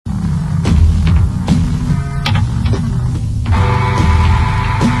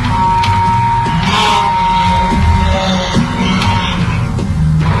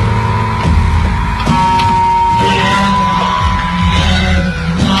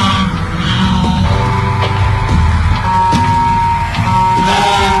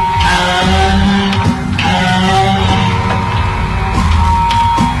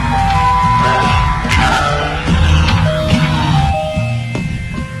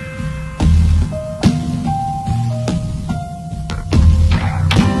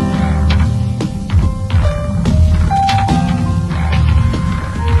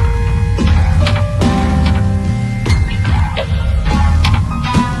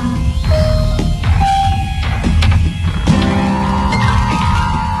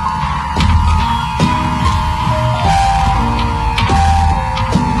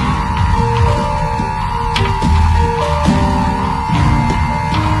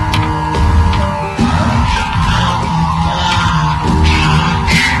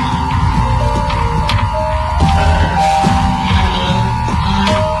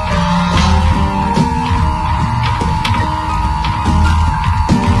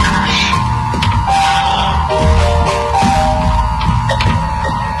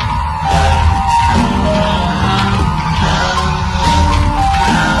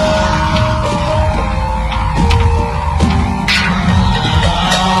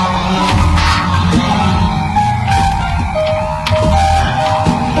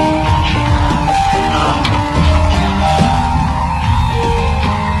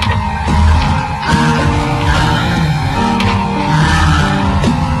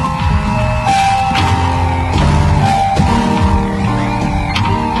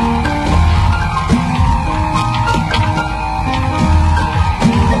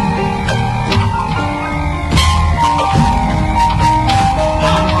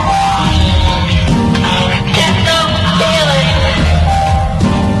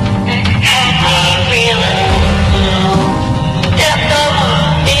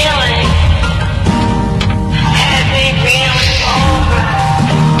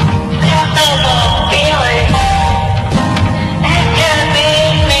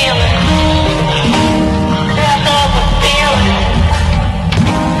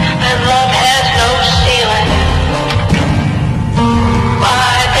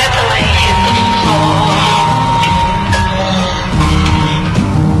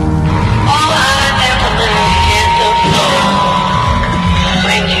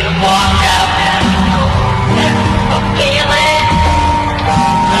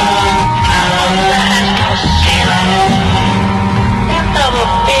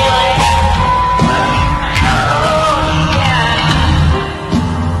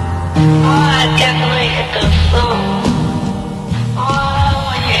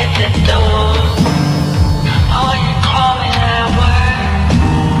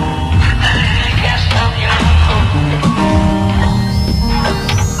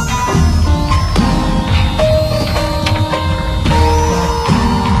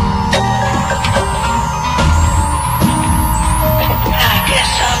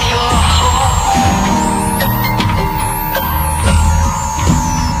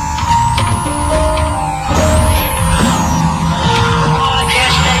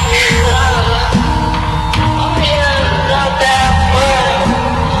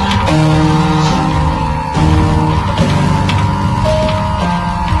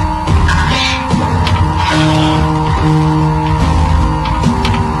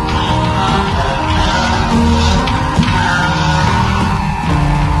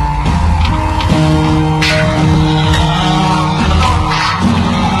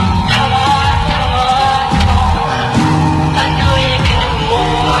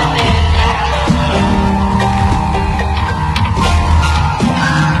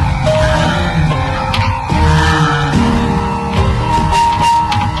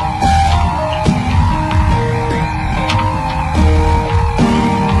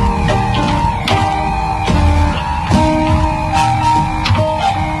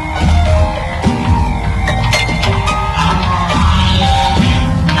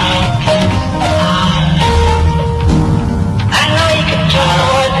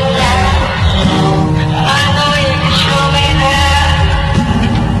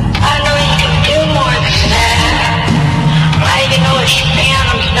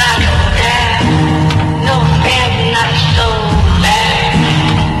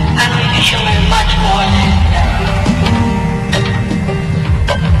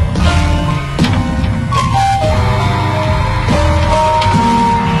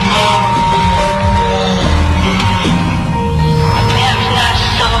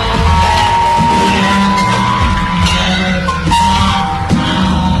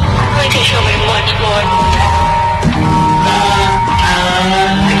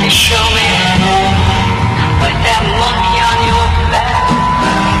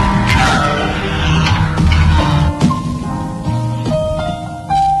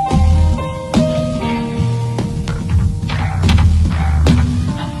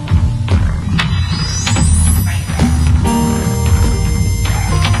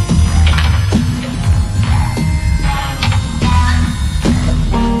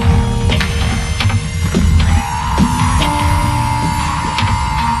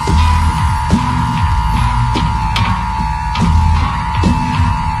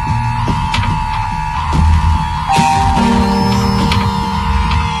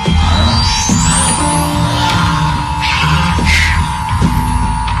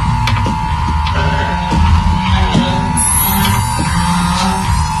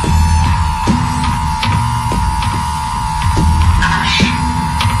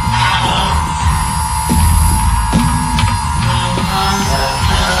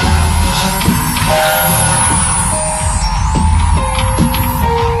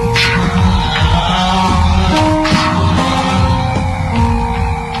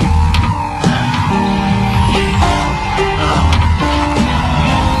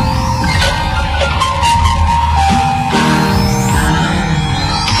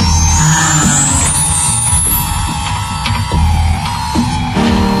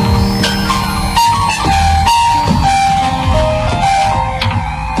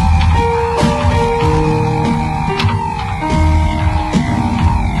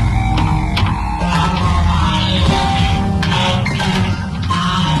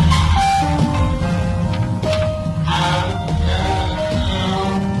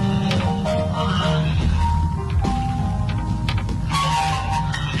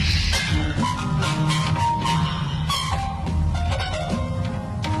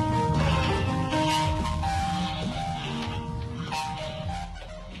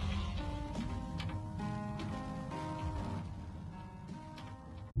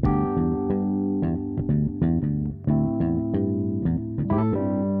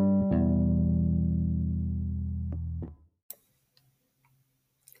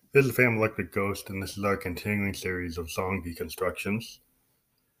This is Phantom Electric Ghost, and this is our continuing series of song deconstructions.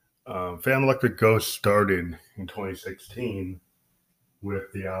 Phantom Electric Ghost started in 2016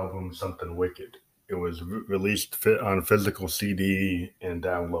 with the album Something Wicked. It was released on physical CD and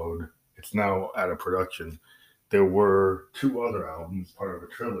download. It's now out of production. There were two other albums, part of a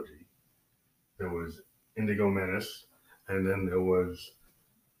trilogy. There was Indigo Menace, and then there was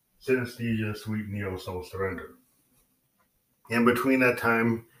Synesthesia, Sweet Neo Soul Surrender. In between that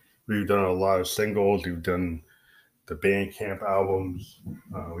time, we've done a lot of singles. We've done the Bandcamp albums.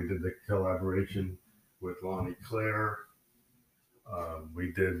 We did the collaboration with Lonnie Claire.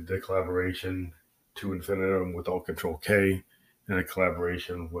 We did the collaboration To Infinitum with All Control K, and a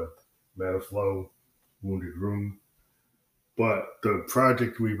collaboration with Metaflow, Wounded Room. But the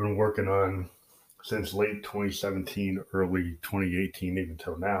project we've been working on since late 2017, early 2018, even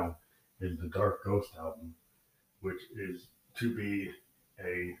till now, is the Dark Ghost album, which is to be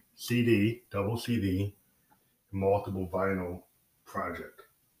a CD, double CD, multiple vinyl project.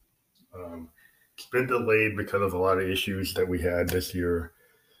 It's been delayed because of a lot of issues that we had this year,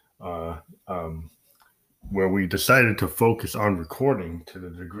 uh, um, where we decided to focus on recording to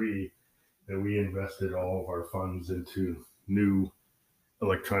the degree that we invested all of our funds into new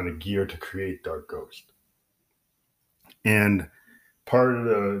electronic gear to create Dark Ghost. And part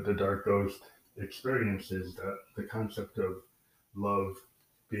of the Dark Ghost experience is that the concept of love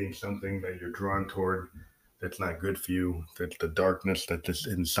being something that you're drawn toward that's not good for you, that's the darkness that's just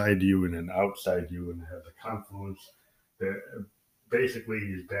inside you and then outside you, and has a confluence that basically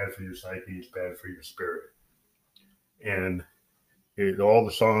is bad for your psyche, it's bad for your spirit. And all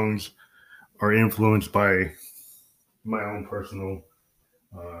the songs are influenced by my own personal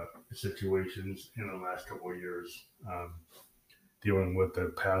situations in the last couple of years, dealing with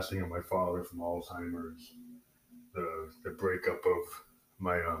the passing of my father from Alzheimer's, the breakup of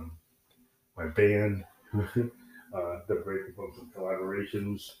my band, the breakup of some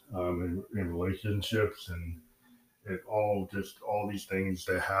collaborations in relationships, and all these things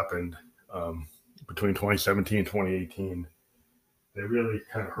that happened between 2017 and 2018. They really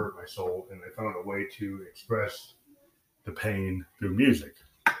kind of hurt my soul, and I found a way to express the pain through music.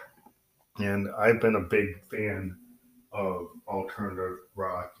 And I've been a big fan of alternative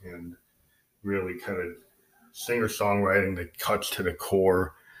rock and really kind of singer songwriting that cuts to the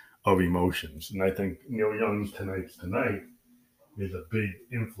core of emotions. And I think Neil Young's Tonight's Tonight is a big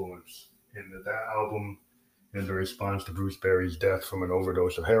influence in that album, and the response to Bruce Berry's death from an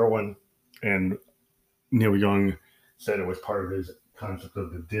overdose of heroin. And Neil Young said it was part of his concept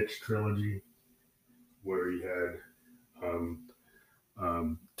of the Ditch trilogy, where he had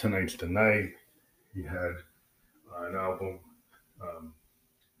Tonight's the Night. He had an album,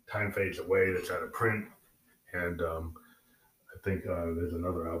 Time Fades Away, that's out of print. And I think there's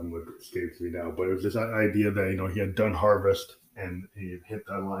another album that escapes me now. But it was this idea that, he had done Harvest and he had hit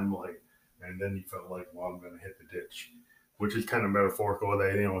that limelight. And then he felt like, well, I'm going to hit the ditch, which is kind of metaphorical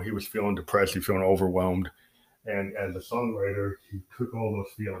that, he was feeling depressed, he was feeling overwhelmed. And as a songwriter, he took all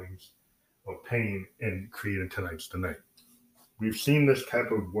those feelings of pain and created Tonight's the Night. We've seen this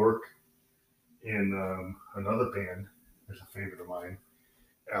type of work in another band that's a favorite of mine,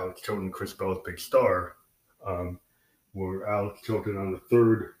 Alex Chilton and Chris Bell's Big Star, where Alex Chilton on the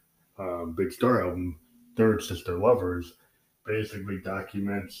third Big Star album, Third Sister Lovers, basically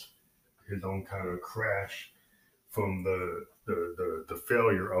documents his own kind of crash from the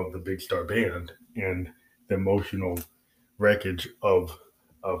failure of the Big Star band and the emotional wreckage of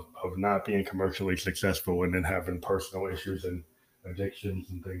not being commercially successful, and then having personal issues and addictions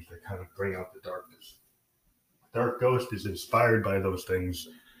and things that kind of bring out the darkness. Dark Ghost is inspired by those things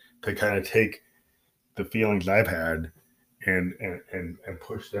to kind of take the feelings I've had and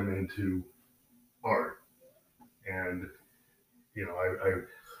push them into art. And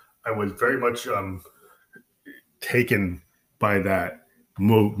I was very much taken by that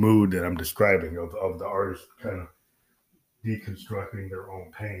mood that I'm describing of the artist kind of deconstructing their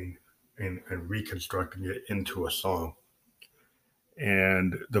own pain and reconstructing it into a song.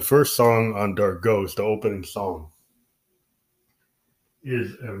 And the first song on Dark Ghost, the opening song,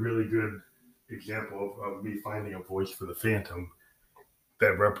 is a really good example of me finding a voice for the Phantom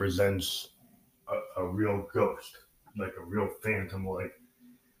that represents a real ghost, like a real phantom, like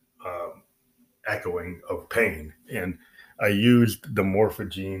echoing of pain. And I used the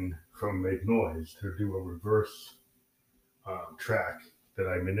Morphogene from Make Noise to do a reverse track that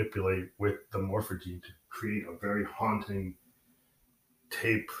I manipulate with the Morphogene to create a very haunting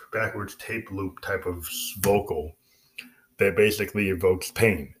backwards tape loop type of vocal that basically evokes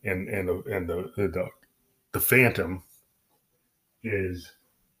pain. And the Phantom is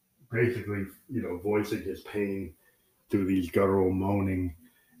basically, voicing his pain through these guttural moaning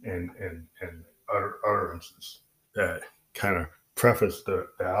and utterances that kind of preface the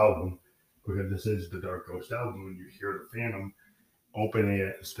album, because this is the Dark Ghost album, and you hear the Phantom opening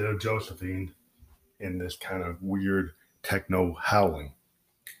it instead of Josephine in this kind of weird techno howling.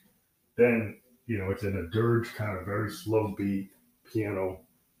 Then, it's in a dirge, kind of very slow beat piano,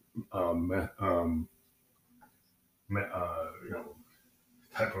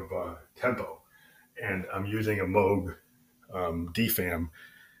 type of tempo. And I'm using a Moog DFAM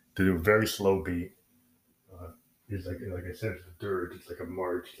to do a very slow beat. It's like I said, it's a dirge. It's like a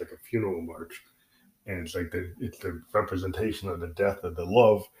march, it's like a funeral march, and it's the representation of the death of the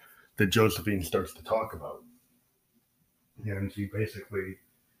love that Josephine starts to talk about. And she basically,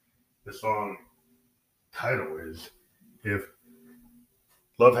 the song title is, "If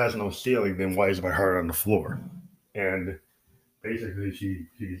love has no ceiling, then why is my heart on the floor?" And basically,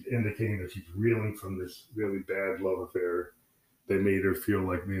 she's indicating that she's reeling from this really bad love affair. They made her feel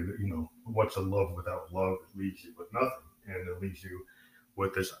like, what's a love without love? It leaves you with nothing, and it leaves you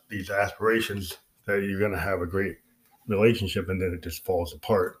with these aspirations that you're going to have a great relationship, and then it just falls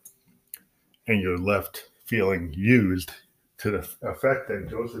apart, and you're left feeling used, to the effect that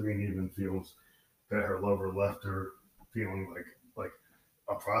Josephine even feels that her lover left her feeling like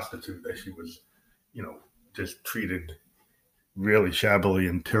a prostitute, that she was, just treated really shabbily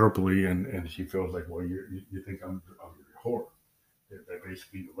and terribly, and she feels like, well, you think I'm your whore. That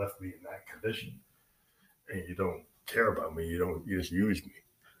basically left me in that condition, and you don't care about me. You just use me,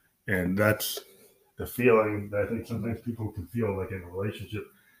 and that's the feeling that I think sometimes people can feel like in a relationship,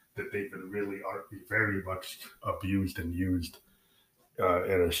 that they've been really very much abused and used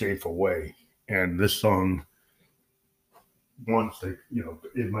in a shameful way. And this song wants to,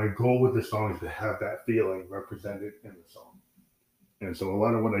 my goal with this song is to have that feeling represented in the song. And so a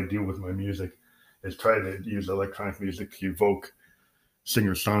lot of what I do with my music is try to use electronic music to evoke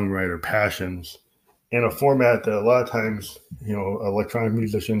singer-songwriter passions in a format that a lot of times, electronic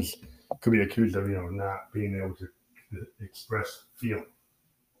musicians could be accused of, not being able to express feeling.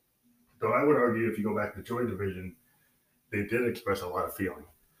 Though I would argue, if you go back to Joy Division, they did express a lot of feeling.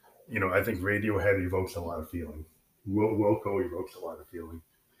 I think Radiohead evokes a lot of feeling. Wilco evokes a lot of feeling.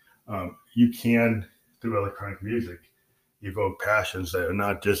 You can, through electronic music, evoke passions that are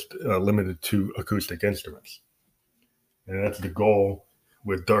not just limited to acoustic instruments. And that's the goal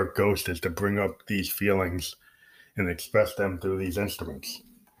with Dark Ghost, is to bring up these feelings and express them through these instruments.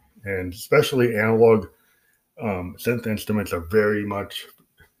 And especially analog synth instruments are very much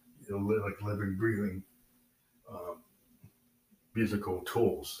like living, breathing musical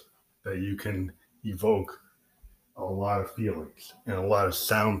tools that you can evoke a lot of feelings and a lot of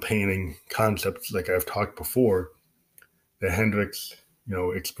sound painting concepts, like I've talked before, that Hendrix,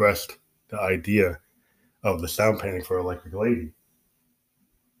 expressed the idea of the sound painting for Electric Lady.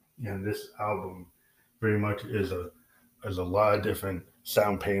 And this album very much is a lot of different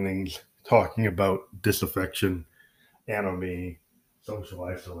sound paintings talking about disaffection, anomie, social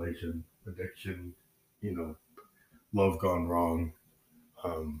isolation, addiction, love gone wrong,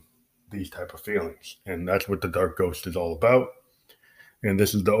 these type of feelings. And that's what the Dark Ghost is all about. And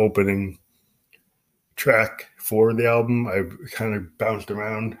this is the opening track for the album. I've kind of bounced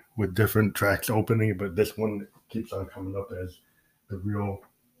around with different tracks opening, but this one keeps on coming up as the real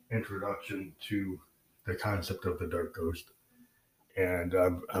introduction to the concept of the Dark Ghost. And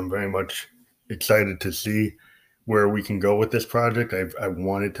I'm very much excited to see where we can go with this project. I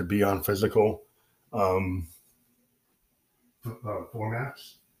want it to be on physical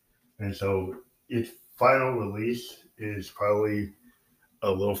formats. And so its final release is probably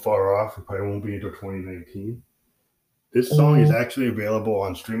a little far off. It probably won't be until 2019. This song is actually available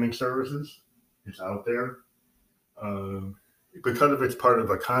on streaming services. It's out there. Because of it's part of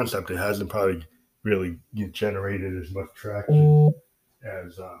a concept, it hasn't probably really generated as much traction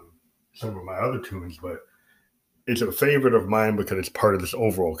as some of my other tunes, but it's a favorite of mine because it's part of this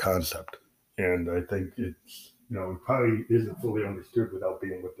overall concept. And I think it's, it probably isn't fully understood without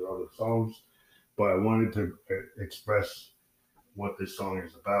being with their other songs, but I wanted to express what this song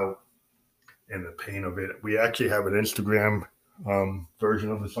is about and the pain of it. We actually have an Instagram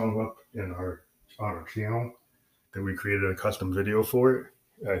version of the song up on our channel that we created a custom video for it.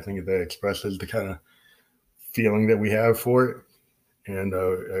 I think that expresses the kind of feeling that we have for it. And I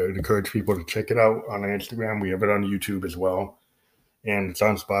would encourage people to check it out on Instagram. We have it on YouTube as well. And it's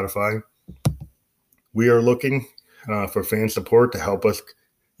on Spotify. We are looking for fan support to help us,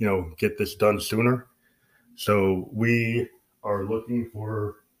 get this done sooner. So we are looking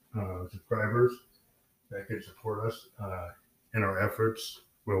for subscribers that can support us in our efforts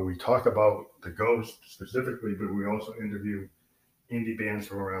where we talk about the Ghost specifically, but we also interview indie bands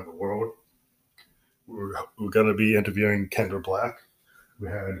from around the world. We're going to be interviewing Kendra Black. We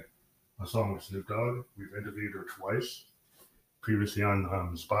had a song with Snoop Dogg. We've interviewed her twice, previously on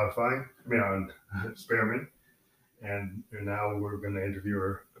Spotify, on Spearmint. And now we're going to interview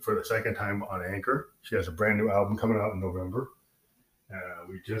her for the second time on Anchor. She has a brand new album coming out in November.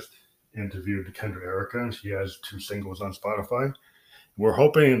 We just interviewed Kendra Erica, and she has 2 singles on Spotify. We're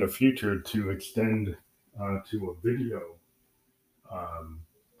hoping in the future to extend to a video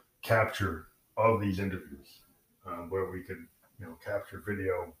capture of these interviews, where we could, capture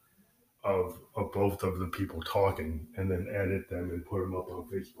video of both of the people talking and then edit them and put them up on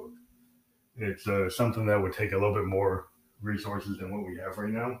Facebook. It's something that would take a little bit more resources than what we have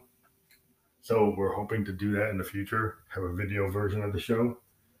right now. So we're hoping to do that in the future, have a video version of the show.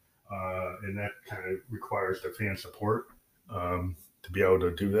 And that kind of requires the fan support to be able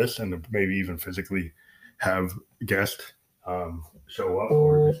to do this and to maybe even physically have guests show up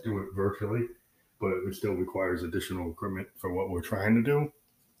or just do it virtually. But it still requires additional equipment for what we're trying to do.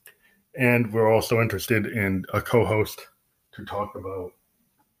 And we're also interested in a co-host to talk about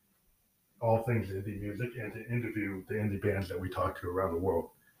all things indie music and to interview the indie bands that we talk to around the world.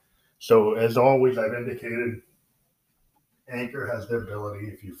 So as always, I've indicated Anchor has the ability,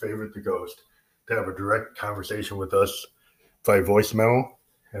 if you favorite the Ghost, to have a direct conversation with us by voicemail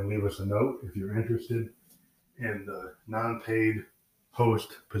and leave us a note if you're interested in the non-paid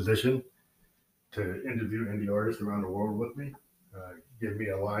host position to interview indie artists around the world with me. Give me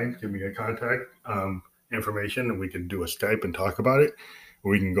a line, give me a contact information, and we can do a Skype and talk about it.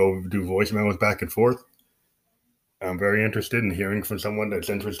 We can go do voicemails back and forth. I'm very interested in hearing from someone that's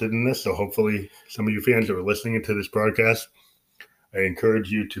interested in this. So hopefully some of you fans that are listening to this broadcast, I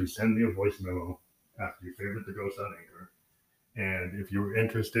encourage you to send me a voice memo after you favorite the Ghost on Anchor. And if you're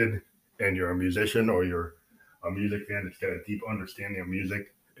interested and you're a musician or you're a music fan that's got a deep understanding of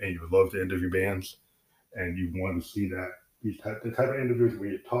music and you would love to interview bands and you want to see that, the type of interviews where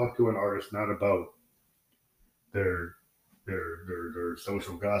you talk to an artist not about their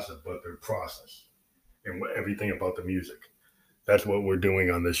social gossip, but their process and everything about the music. That's what we're doing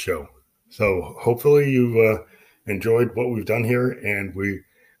on this show. So hopefully you've enjoyed what we've done here, and we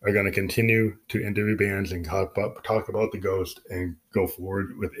are going to continue to interview bands and talk about the Ghost and go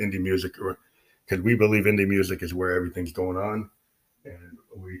forward with indie music, because we believe indie music is where everything's going on. And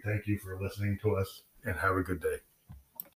we thank you for listening to us, and have a good day.